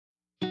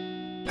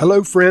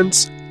Hello,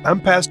 friends.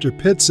 I'm Pastor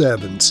Pitts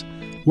Evans.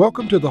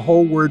 Welcome to the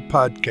Whole Word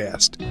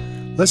Podcast.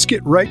 Let's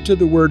get right to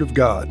the Word of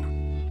God.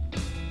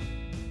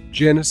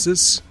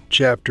 Genesis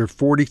chapter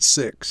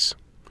 46.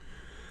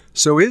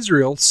 So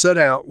Israel set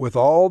out with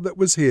all that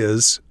was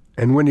his,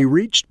 and when he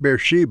reached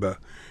Beersheba,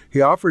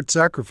 he offered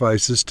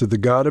sacrifices to the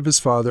God of his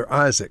father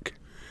Isaac.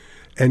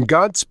 And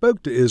God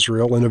spoke to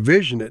Israel in a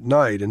vision at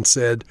night and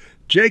said,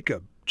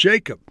 "Jacob,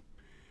 Jacob."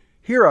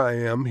 "Here I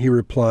am," he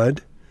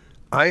replied.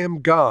 "I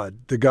am God,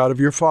 the God of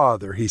your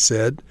father," he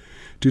said.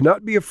 "Do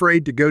not be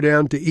afraid to go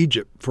down to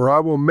Egypt, for I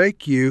will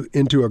make you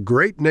into a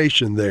great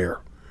nation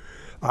there.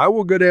 I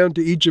will go down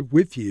to Egypt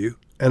with you,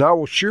 and I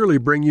will surely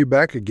bring you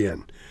back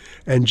again,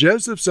 and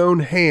Joseph's own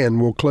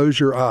hand will close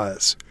your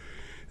eyes."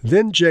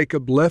 Then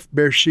Jacob left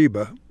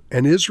Beersheba,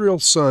 and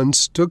Israel's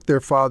sons took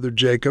their father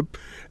Jacob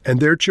and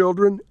their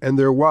children and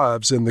their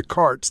wives in the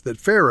carts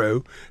that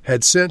Pharaoh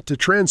had sent to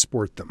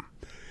transport them.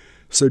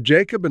 So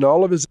Jacob and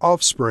all of his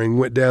offspring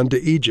went down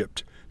to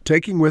Egypt,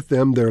 taking with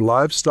them their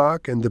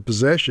livestock and the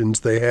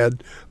possessions they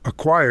had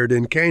acquired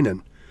in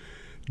Canaan.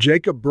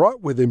 Jacob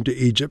brought with him to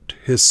Egypt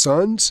his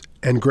sons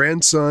and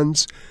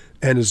grandsons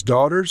and his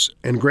daughters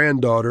and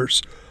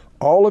granddaughters,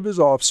 all of his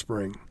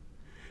offspring.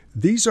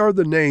 These are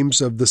the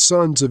names of the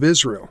sons of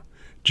Israel,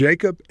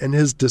 Jacob and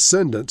his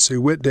descendants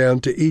who went down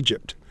to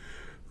Egypt.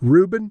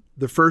 Reuben,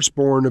 the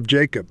firstborn of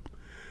Jacob.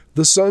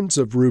 The sons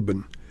of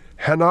Reuben,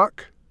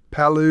 Hanok,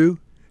 Palu,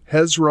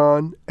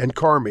 Hezron, and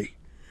Carmi.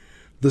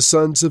 The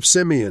sons of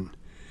Simeon,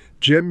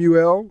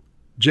 Jemuel,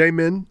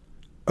 Jamin,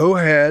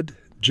 Ohad,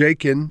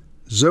 Jachin,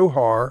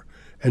 Zohar,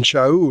 and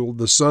Shaul,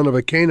 the son of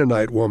a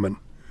Canaanite woman.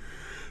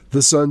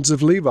 The sons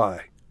of Levi,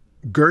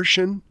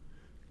 Gershon,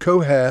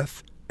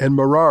 Kohath, and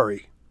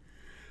Merari.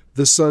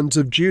 The sons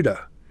of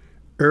Judah,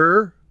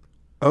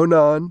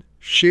 Onan,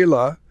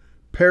 Shelah,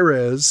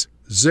 Perez,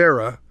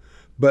 Zerah,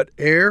 but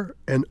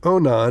and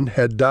Onan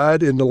had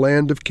died in the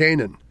land of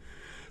Canaan.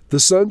 The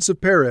sons of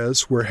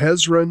Perez were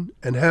Hezron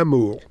and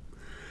Hamul.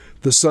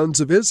 The sons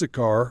of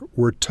Issachar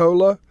were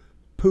Tola,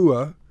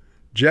 Puah,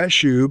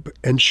 Jashub,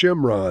 and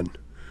Shimron.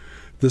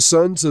 The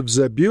sons of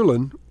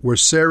Zebulun were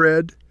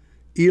Sered,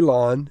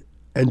 Elon,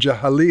 and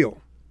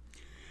Jahaleel.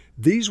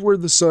 These were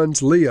the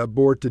sons Leah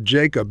bore to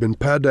Jacob in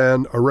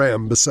Paddan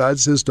Aram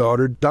besides his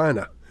daughter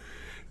Dinah.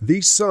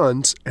 These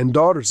sons and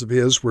daughters of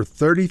his were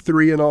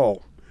 33 in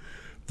all.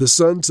 The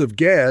sons of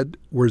Gad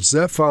were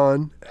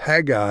Zephon,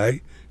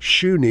 Haggai,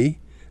 Shuni,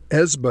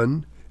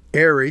 Esbon,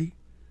 Eri,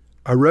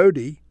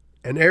 Arodi,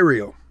 and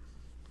Ariel.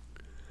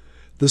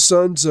 The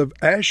sons of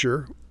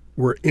Asher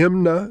were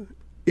Imnah,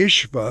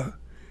 Ishva,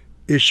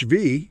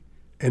 Ishvi,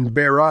 and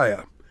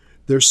Beriah.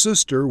 Their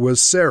sister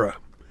was Sarah.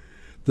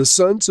 The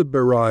sons of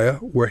Beriah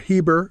were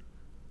Heber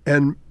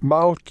and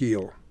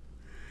Malchiel.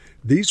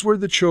 These were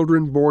the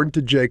children born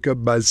to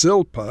Jacob by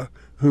Zilpah,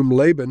 whom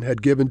Laban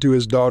had given to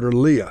his daughter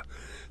Leah,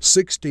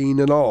 16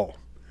 in all.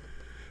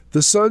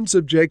 The sons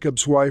of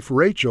Jacob's wife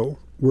Rachel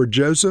were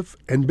Joseph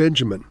and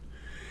Benjamin.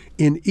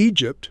 In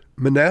Egypt,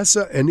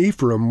 Manasseh and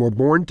Ephraim were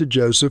born to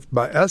Joseph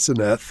by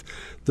Asenath,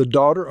 the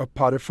daughter of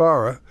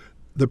Potiphar,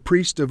 the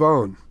priest of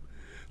On.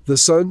 The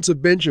sons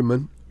of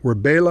Benjamin were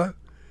Bela,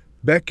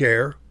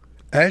 Becher,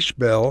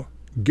 Ashbel,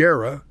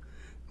 Gera,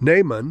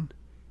 Naaman,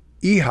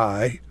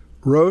 Ehi,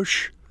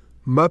 Rosh,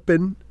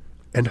 Muppin,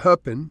 and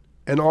Huppin,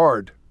 and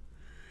Ard.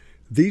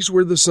 These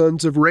were the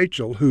sons of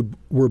Rachel who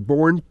were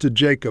born to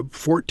Jacob,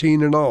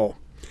 14 in all.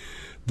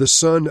 The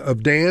son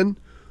of Dan,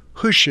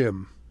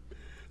 Hushim.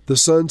 The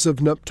sons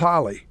of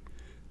Naphtali,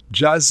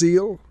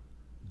 Jaziel,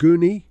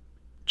 Guni,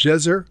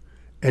 Jezer,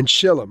 and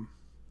Shillem.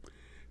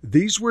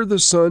 These were the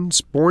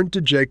sons born to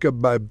Jacob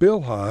by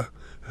Bilhah,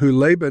 who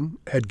Laban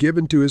had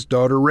given to his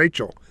daughter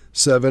Rachel,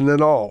 7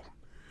 in all.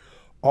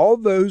 All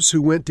those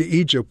who went to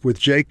Egypt with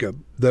Jacob,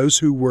 those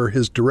who were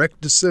his direct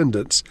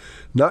descendants,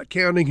 not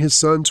counting his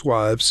sons'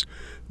 wives,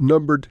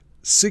 numbered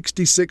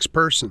 66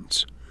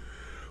 persons.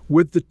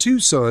 With the 2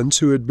 sons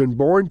who had been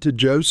born to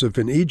Joseph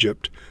in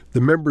Egypt,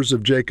 the members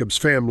of Jacob's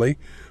family,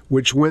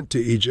 which went to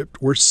Egypt,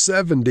 were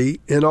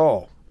 70 in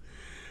all.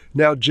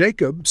 Now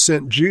Jacob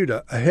sent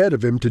Judah ahead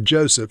of him to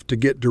Joseph to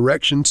get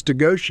directions to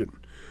Goshen.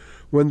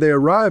 When they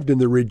arrived in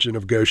the region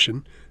of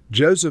Goshen,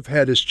 Joseph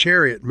had his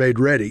chariot made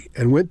ready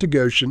and went to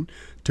Goshen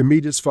to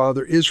meet his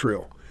father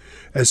Israel.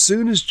 As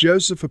soon as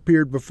Joseph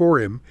appeared before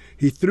him,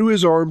 he threw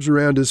his arms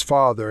around his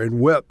father and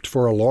wept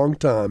for a long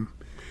time.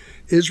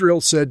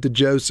 Israel said to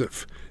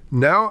Joseph,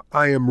 "Now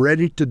I am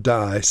ready to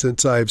die,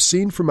 since I have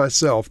seen for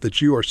myself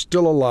that you are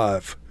still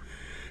alive."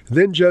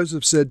 Then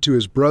Joseph said to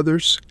his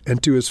brothers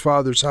and to his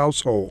father's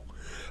household,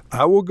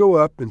 "I will go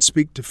up and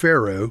speak to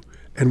Pharaoh,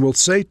 and will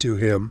say to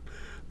him,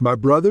 'My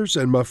brothers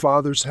and my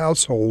father's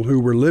household who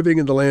were living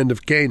in the land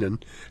of Canaan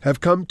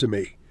have come to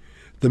me.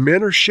 The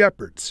men are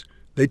shepherds.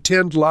 They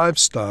tend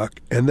livestock,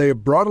 and they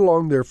have brought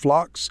along their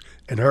flocks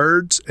and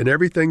herds and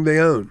everything they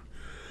own.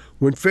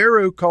 When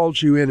Pharaoh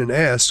calls you in and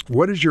asks,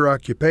 'What is your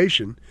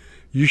occupation?'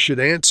 you should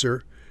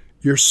answer,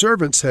 'Your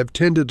servants have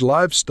tended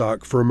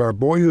livestock from our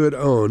boyhood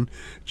on,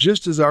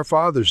 just as our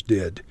fathers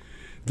did.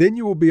 Then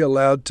you will be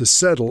allowed to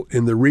settle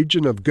in the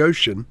region of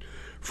Goshen,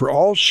 for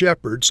all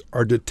shepherds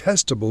are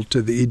detestable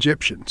to the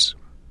Egyptians.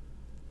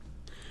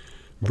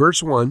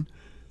 Verse 1,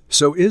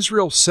 So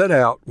Israel set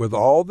out with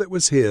all that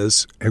was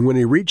his, and when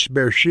he reached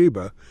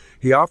Beersheba,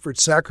 he offered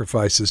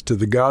sacrifices to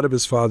the God of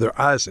his father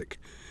Isaac.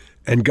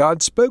 And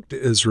God spoke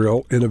to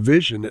Israel in a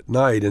vision at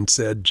night and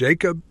said,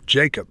 Jacob,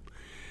 Jacob.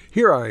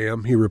 Here I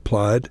am, he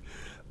replied.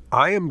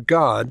 I am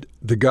God,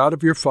 the God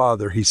of your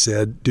father, he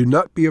said. Do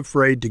not be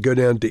afraid to go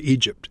down to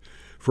Egypt,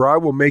 for I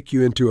will make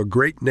you into a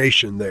great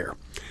nation there.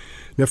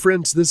 Now,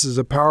 friends, this is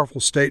a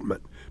powerful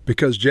statement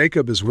because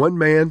Jacob is one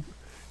man.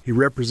 He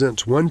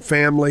represents one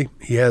family.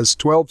 He has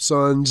 12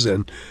 sons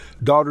and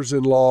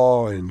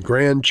daughters-in-law and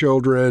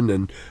grandchildren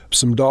and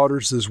some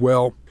daughters as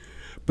well.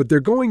 But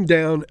they're going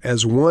down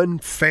as one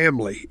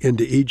family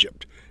into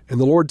Egypt. And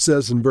the Lord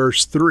says in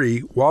verse 3,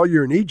 while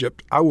you're in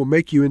Egypt, I will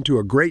make you into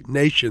a great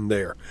nation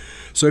there.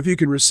 So if you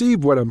can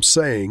receive what I'm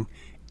saying,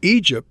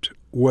 Egypt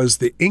was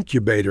the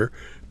incubator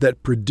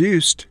that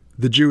produced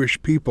the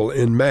Jewish people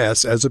en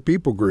masse as a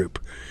people group.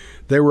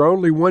 They were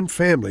only one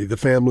family, the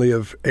family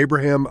of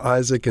Abraham,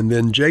 Isaac, and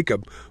then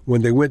Jacob,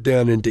 when they went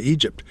down into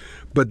Egypt.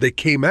 But they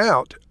came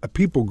out a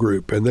people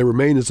group, and they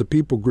remain as a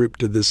people group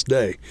to this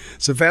day.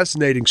 It's a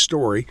fascinating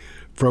story.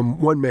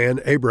 From one man,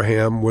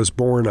 Abraham, was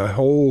born a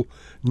whole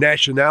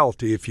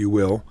nationality, if you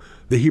will,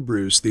 the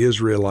Hebrews, the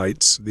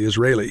Israelites, the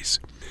Israelis.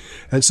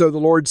 And so the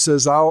Lord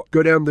says, I'll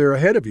go down there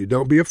ahead of you.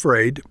 Don't be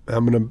afraid.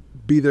 I'm going to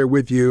be there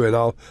with you, and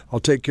I'll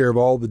take care of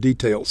all the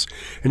details.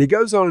 And he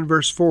goes on in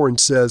verse 4 and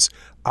says,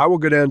 I will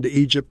go down to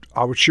Egypt.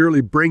 I will surely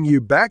bring you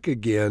back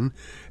again,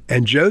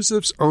 and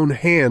Joseph's own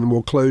hand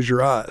will close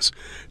your eyes.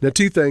 Now,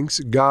 two things.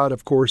 God,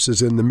 of course,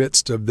 is in the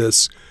midst of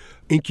this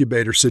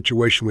incubator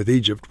situation with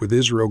Egypt, with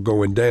Israel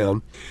going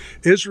down.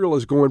 Israel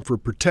is going for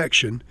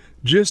protection,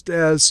 just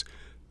as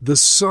the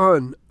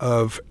son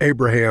of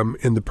Abraham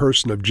in the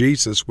person of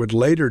Jesus would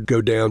later go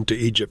down to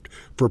Egypt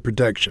for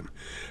protection.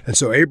 And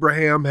so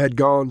Abraham had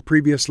gone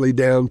previously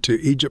down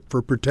to Egypt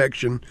for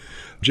protection.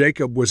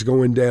 Jacob was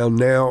going down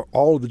now.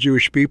 All of the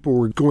Jewish people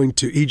were going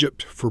to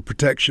Egypt for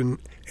protection.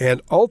 And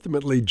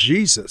ultimately,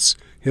 Jesus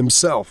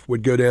himself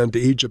would go down to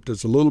Egypt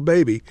as a little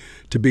baby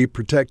to be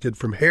protected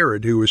from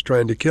Herod, who was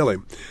trying to kill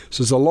him.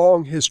 So there's a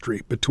long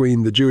history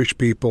between the Jewish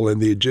people and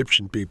the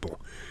Egyptian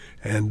people.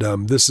 And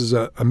this is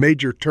a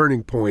major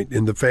turning point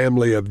in the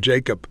family of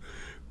Jacob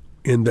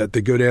in that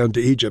they go down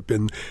to Egypt.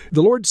 And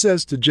the Lord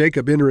says to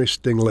Jacob,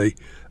 interestingly,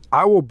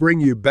 I will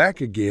bring you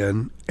back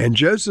again, and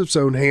Joseph's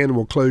own hand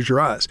will close your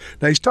eyes.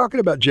 Now, he's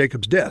talking about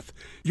Jacob's death.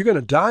 You're going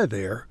to die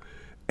there,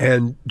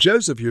 and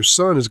Joseph, your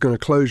son, is going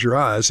to close your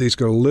eyes. He's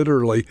going to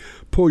literally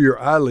pull your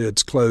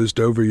eyelids closed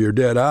over your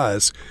dead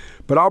eyes.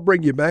 But I'll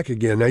bring you back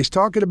again. Now, he's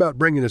talking about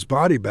bringing his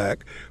body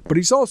back, but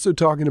he's also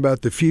talking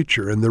about the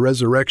future and the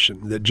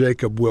resurrection that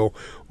Jacob will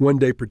one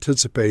day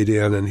participate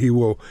in, and he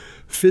will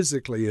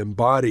physically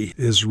embody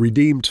his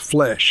redeemed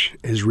flesh,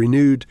 his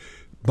renewed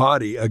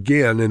body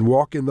again, and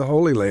walk in the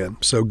Holy Land.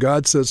 So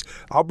God says,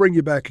 I'll bring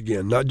you back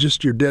again, not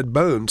just your dead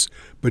bones,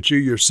 but you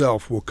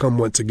yourself will come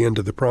once again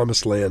to the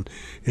promised land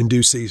in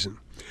due season.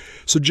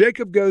 So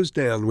Jacob goes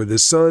down with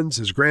his sons,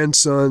 his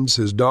grandsons,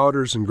 his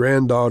daughters and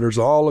granddaughters,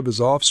 all of his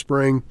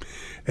offspring.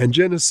 And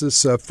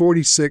Genesis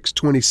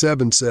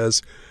 46:27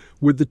 says,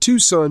 with the two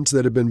sons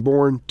that had been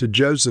born to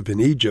Joseph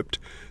in Egypt,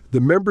 the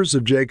members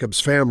of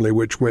Jacob's family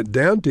which went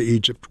down to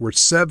Egypt were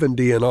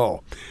 70 in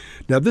all.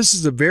 Now, this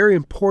is a very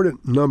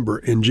important number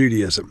in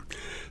Judaism.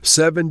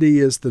 70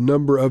 is the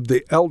number of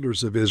the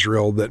elders of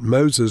Israel that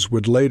Moses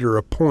would later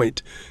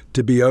appoint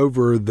to be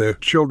over the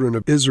children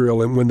of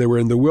Israel and when they were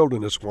in the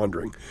wilderness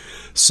wandering.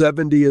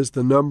 70 is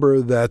the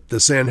number that the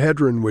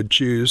Sanhedrin would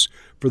choose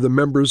for the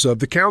members of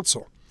the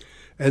council.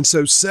 And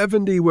so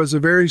 70 was a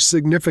very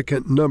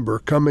significant number,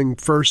 coming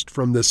first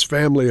from this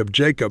family of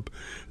Jacob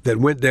that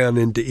went down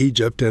into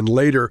Egypt and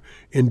later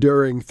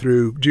enduring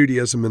through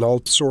Judaism and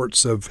all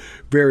sorts of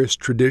various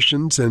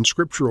traditions and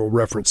scriptural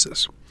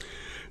references.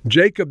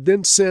 Jacob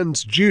then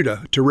sends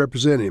Judah to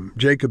represent him.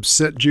 Jacob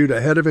sent Judah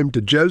ahead of him to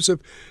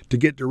Joseph to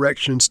get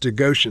directions to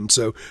Goshen.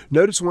 So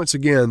notice once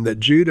again that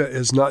Judah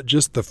is not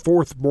just the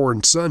fourth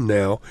born son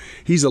now.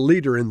 He's a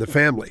leader in the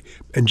family,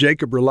 and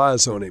Jacob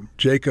relies on him.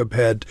 Jacob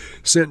had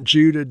sent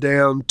Judah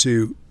down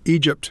to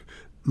Egypt,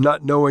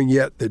 not knowing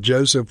yet that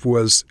Joseph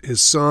was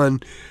his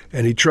son,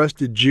 and he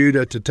trusted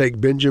Judah to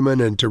take Benjamin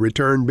and to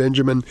return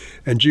Benjamin,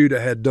 and Judah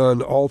had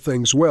done all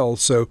things well.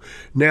 So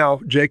now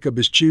Jacob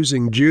is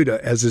choosing Judah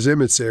as his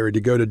emissary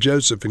to go to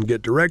Joseph and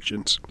get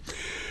directions.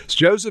 So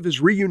Joseph is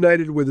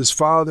reunited with his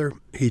father.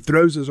 He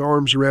throws his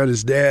arms around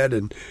his dad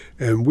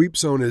and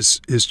weeps on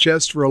his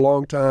chest for a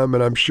long time,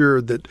 and I'm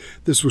sure that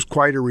this was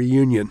quite a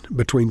reunion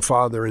between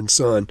father and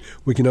son.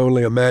 We can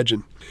only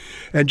imagine.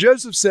 And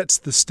Joseph sets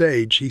the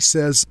stage. He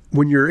says,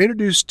 when you're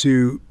introduced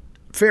to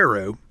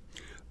Pharaoh,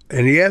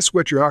 and he asks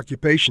what your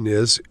occupation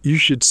is, you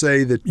should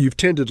say that you've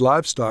tended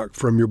livestock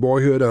from your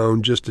boyhood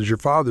on, just as your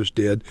fathers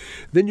did.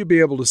 Then you'll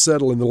be able to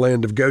settle in the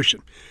land of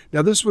Goshen.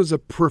 Now, this was a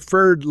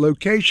preferred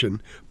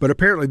location, but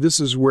apparently this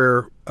is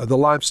where the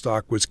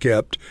livestock was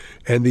kept,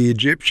 and the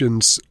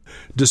Egyptians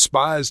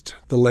despised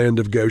the land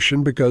of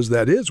Goshen because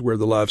that is where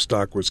the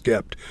livestock was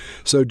kept.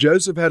 So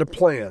Joseph had a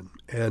plan,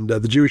 and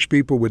the Jewish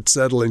people would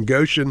settle in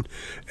Goshen,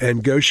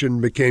 and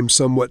Goshen became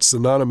somewhat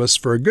synonymous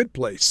for a good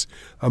place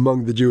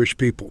among the Jewish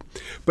people.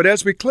 But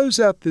as we close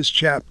out this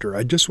chapter,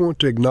 I just want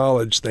to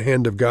acknowledge the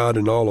hand of God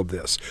in all of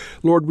this.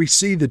 Lord, we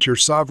see that your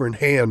sovereign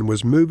hand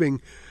was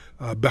moving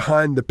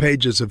behind the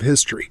pages of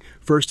history,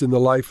 first in the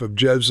life of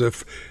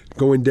Joseph,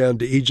 going down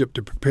to Egypt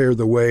to prepare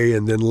the way,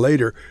 and then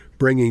later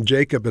bringing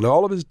Jacob and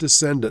all of his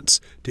descendants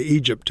to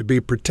Egypt to be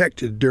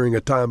protected during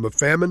a time of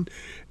famine,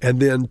 and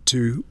then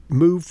to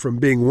move from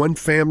being one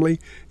family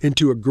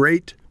into a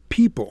great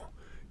people.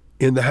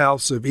 In the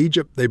house of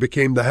Egypt, they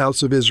became the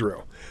house of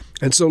Israel.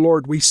 And so,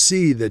 Lord, we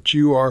see that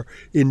you are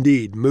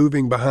indeed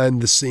moving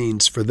behind the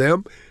scenes for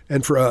them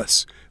and for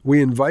us. We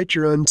invite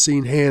your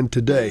unseen hand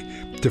today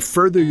to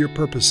further your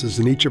purposes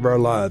in each of our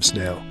lives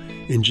now.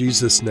 In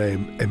Jesus'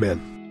 name,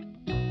 amen.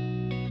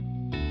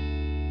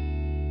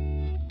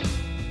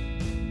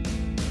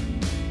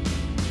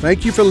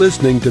 Thank you for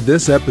listening to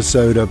this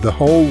episode of The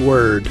Whole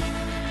Word.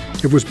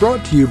 It was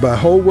brought to you by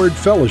Whole Word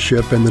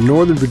Fellowship and the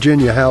Northern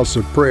Virginia House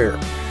of Prayer.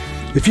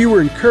 If you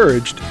were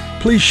encouraged,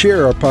 please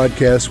share our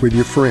podcast with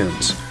your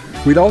friends.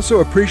 We'd also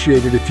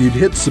appreciate it if you'd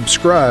hit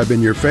subscribe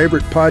in your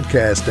favorite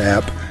podcast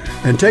app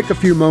and take a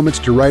few moments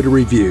to write a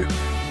review.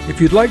 If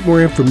you'd like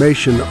more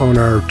information on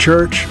our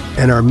church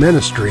and our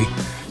ministry,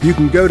 you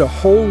can go to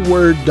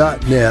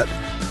wholeword.net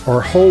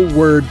or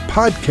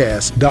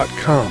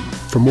wholewordpodcast.com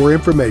for more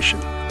information.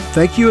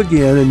 Thank you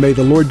again, and may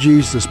the Lord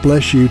Jesus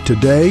bless you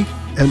today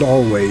and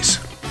always.